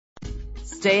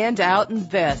Stand out in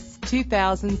this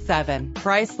 2007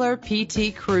 Chrysler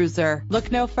PT Cruiser.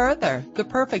 Look no further. The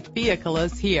perfect vehicle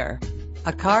is here.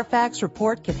 A Carfax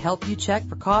report can help you check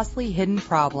for costly hidden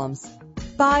problems.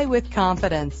 Buy with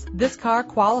confidence. This car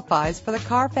qualifies for the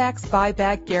Carfax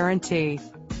buyback guarantee.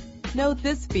 Know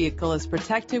this vehicle is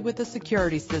protected with a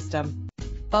security system.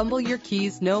 Fumble your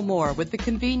keys no more with the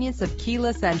convenience of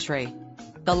keyless entry.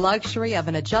 The luxury of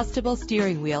an adjustable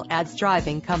steering wheel adds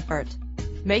driving comfort.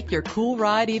 Make your cool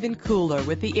ride even cooler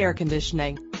with the air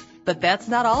conditioning. But that's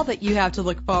not all that you have to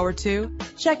look forward to.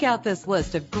 Check out this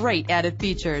list of great added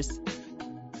features.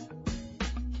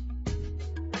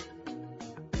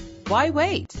 Why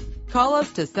wait? Call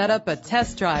us to set up a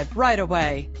test drive right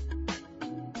away.